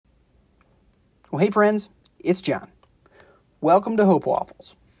Well, hey friends, it's John. Welcome to Hope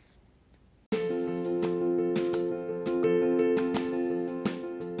Waffles.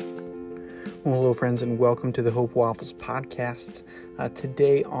 Well, hello friends, and welcome to the Hope Waffles podcast.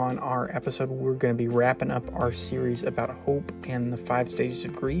 Today on our episode, we're going to be wrapping up our series about hope and the 5 stages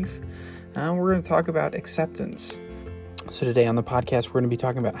of grief. We're going to talk about acceptance. So today on the podcast, we're going to be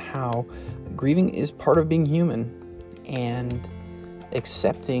talking about how grieving is part of being human, and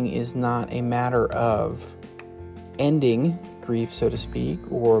accepting is not a matter of ending grief, so to speak,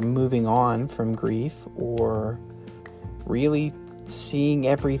 or moving on from grief, or really seeing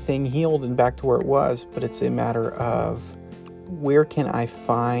everything healed and back to where it was, but it's a matter of where can I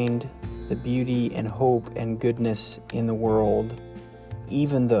find the beauty and hope and goodness in the world,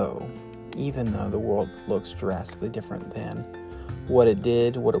 even though the world looks drastically different than what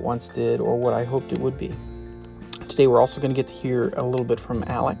it once did, or what I hoped it would be. Today we're also going to get to hear a little bit from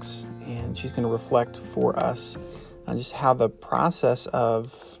Alex, and she's going to reflect for us on just how the process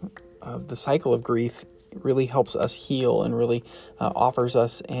of the cycle of grief really helps us heal and really offers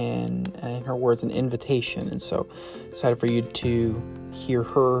us, in her words, an invitation. And so excited for you to hear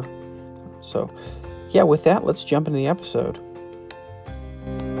her. So yeah, with that, let's jump into the episode.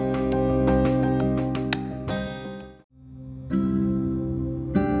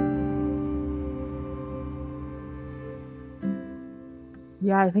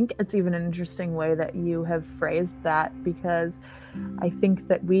 Yeah, I think it's even an interesting way that you have phrased that, because I think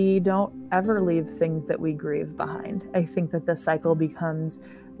that we don't ever leave things that we grieve behind. I think that the cycle becomes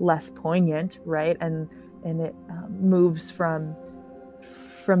less poignant, right? And it moves from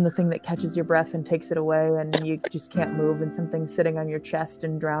the thing that catches your breath and takes it away, and you just can't move, and something's sitting on your chest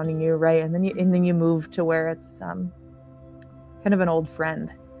and drowning you, right? And then you move to where it's kind of an old friend.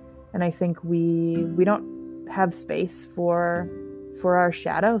 And I think we don't have space for our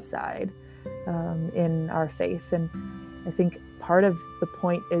shadow side in our faith. And I think part of the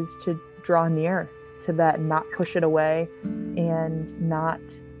point is to draw near to that, not push it away, and not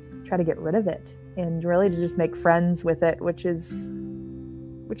try to get rid of it, and really to just make friends with it, which is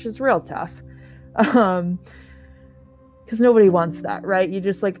real tough. Because nobody wants that, right? You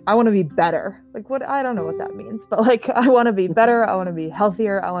just I want to be better. What? I don't know what that means, but I want to be better. I want to be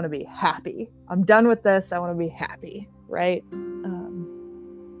healthier. I want to be happy. I'm done with this. I want to be happy, right?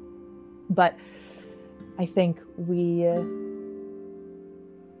 But I think we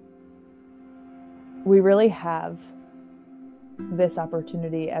really have this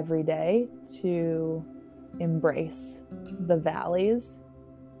opportunity every day to embrace the valleys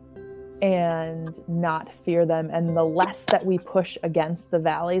and not fear them. And the less that we push against the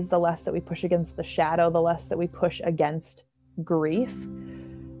valleys, the less that we push against the shadow, the less that we push against grief,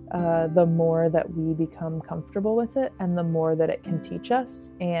 the more that we become comfortable with it, and the more that it can teach us.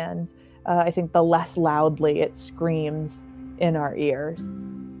 And I think the less loudly it screams in our ears.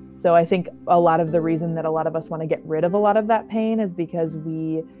 So I think a lot of the reason that a lot of us want to get rid of a lot of that pain is because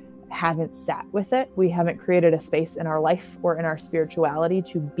we haven't sat with it. We haven't created a space in our life or in our spirituality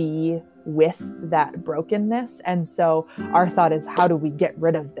to be with that brokenness. And so our thought is, how do we get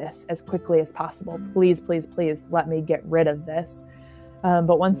rid of this as quickly as possible? Please, please, please let me get rid of this.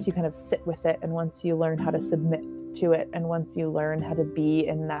 But once you kind of sit with it, and once you learn how to submit to it, and once you learn how to be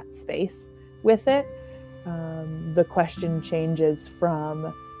in that space with it, the question changes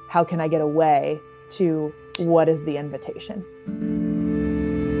from how can I get away to what is the invitation?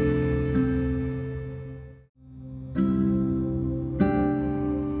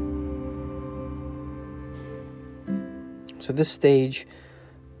 So this stage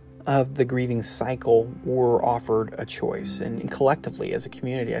of the grieving cycle, we're offered a choice, and collectively as a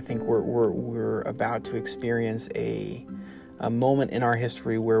community, I think we're about to experience a moment in our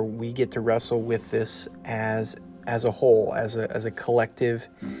history where we get to wrestle with this as a whole, as a collective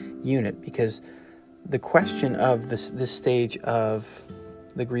unit, because the question of this stage of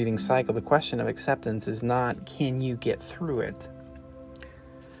the grieving cycle, the question of acceptance, is not can you get through it,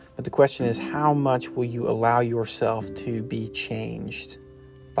 but the question is how much will you allow yourself to be changed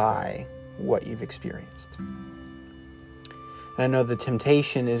by what you've experienced. And I know the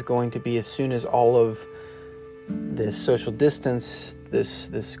temptation is going to be, as soon as all of this social distance,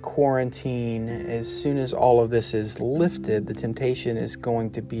 this quarantine, as soon as all of this is lifted, the temptation is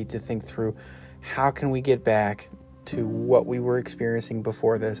going to be to think through, how can we get back to what we were experiencing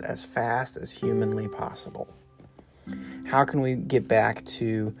before this as fast as humanly possible? How can we get back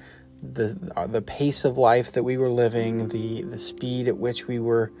to the pace of life that we were living, the speed at which we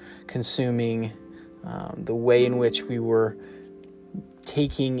were consuming, the way in which we were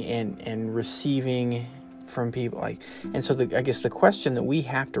taking and receiving from people. And so I guess the question that we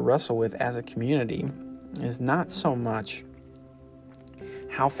have to wrestle with as a community is not so much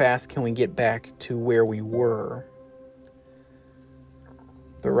how fast can we get back to where we were,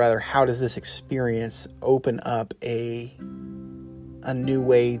 but rather how does this experience open up a new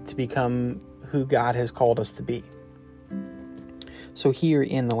way to become who God has called us to be. So here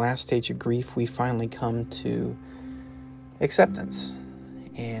in the last stage of grief, we finally come to acceptance.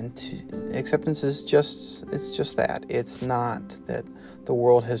 And acceptance is just that. It's not that the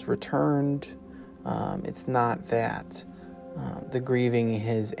world has returned. It's not that the grieving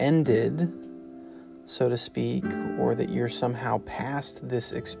has ended, so to speak, or that you're somehow past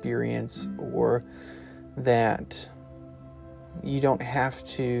this experience, or that you don't have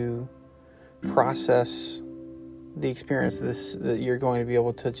to process the experience that you're going to be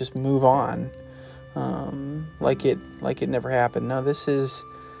able to just move on like it never happened. No,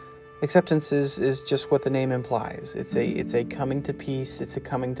 acceptance is just what the name implies. It's a coming to peace. It's a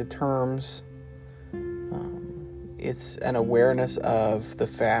coming to terms. It's an awareness of the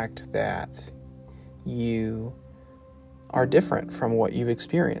fact that you are different from what you've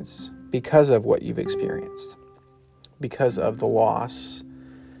experienced because of what you've experienced, because of the loss,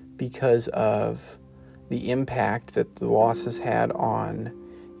 because of the impact that the loss has had on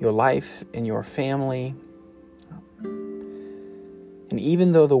your life and your family. And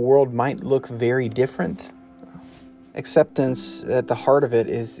even though the world might look very different, acceptance at the heart of it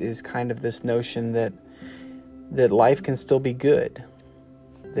is kind of this notion that life can still be good,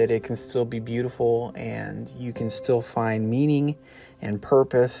 that it can still be beautiful, and you can still find meaning and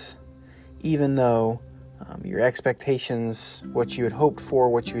purpose, even though your expectations, what you had hoped for,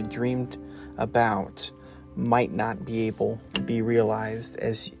 what you had dreamed about, might not be able to be realized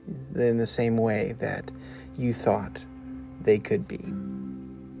in the same way that you thought they could be.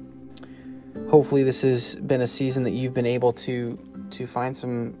 Hopefully this has been a season that you've been able to find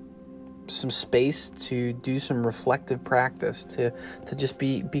some space to do some reflective practice, to just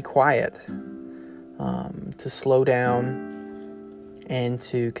be quiet, to slow down, and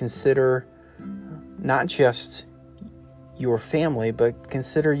to consider not just your family, but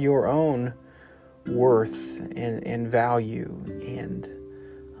consider your own worth and value, and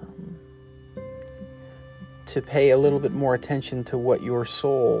to pay a little bit more attention to what your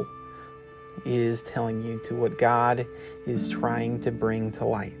soul is telling you, to what God is trying to bring to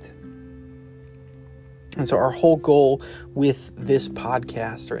light. And so our whole goal with this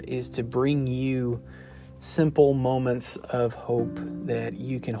podcast is to bring you simple moments of hope that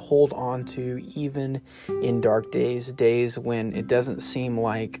you can hold on to even in dark days when it doesn't seem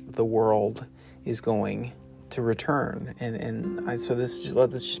like the world is going to return. So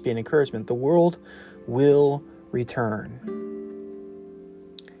let this just be an encouragement. The world will return,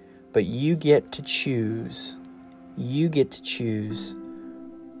 but you get to choose. You get to choose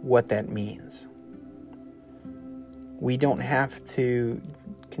what that means. We don't have to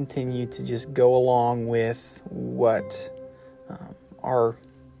continue to just go along with what our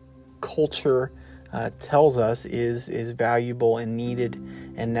culture tells us is valuable and needed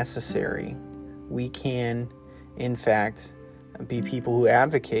and necessary. We can, in fact, be people who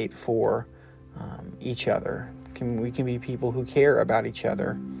advocate for each other. We can be people who care about each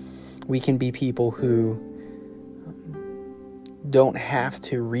other. We can be people who don't have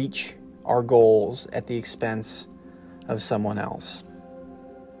to reach our goals at the expense of someone else.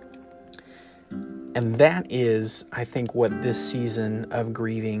 And that is, I think, what this season of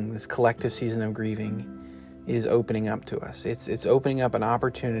grieving, this collective season of grieving, is opening up to us. It's opening up an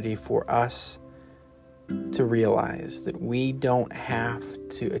opportunity for us to realize that we don't have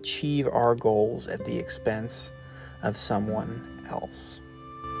to achieve our goals at the expense of someone else.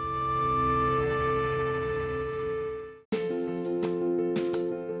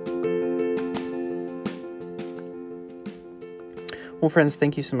 Well, friends,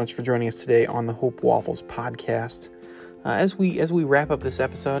 thank you so much for joining us today on the Hope Waffles podcast. As we wrap up this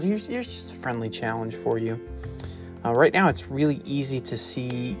episode, here's just a friendly challenge for you. Right now, it's really easy to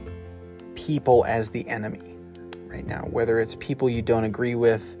see people as the enemy. Right now, whether it's people you don't agree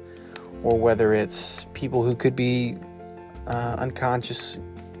with, or whether it's people who could be unconscious,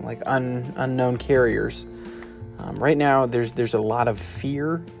 like unknown carriers. Right now, there's a lot of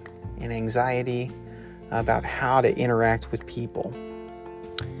fear and anxiety about how to interact with people.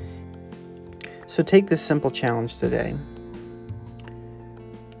 So take this simple challenge today.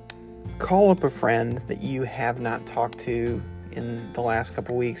 Call up a friend that you have not talked to in the last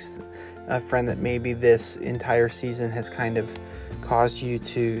couple weeks, a friend that maybe this entire season has kind of caused you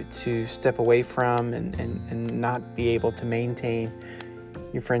to step away from and not be able to maintain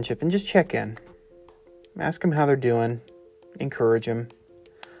your friendship, and just check in. Ask them how they're doing. Encourage them.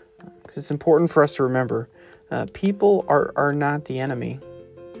 Because it's important for us to remember, people are not the enemy.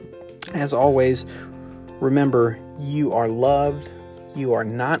 As always, remember, you are loved. You are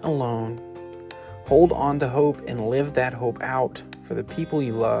not alone. Hold on to hope and live that hope out for the people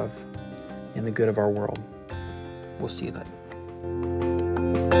you love and the good of our world. We'll see you then.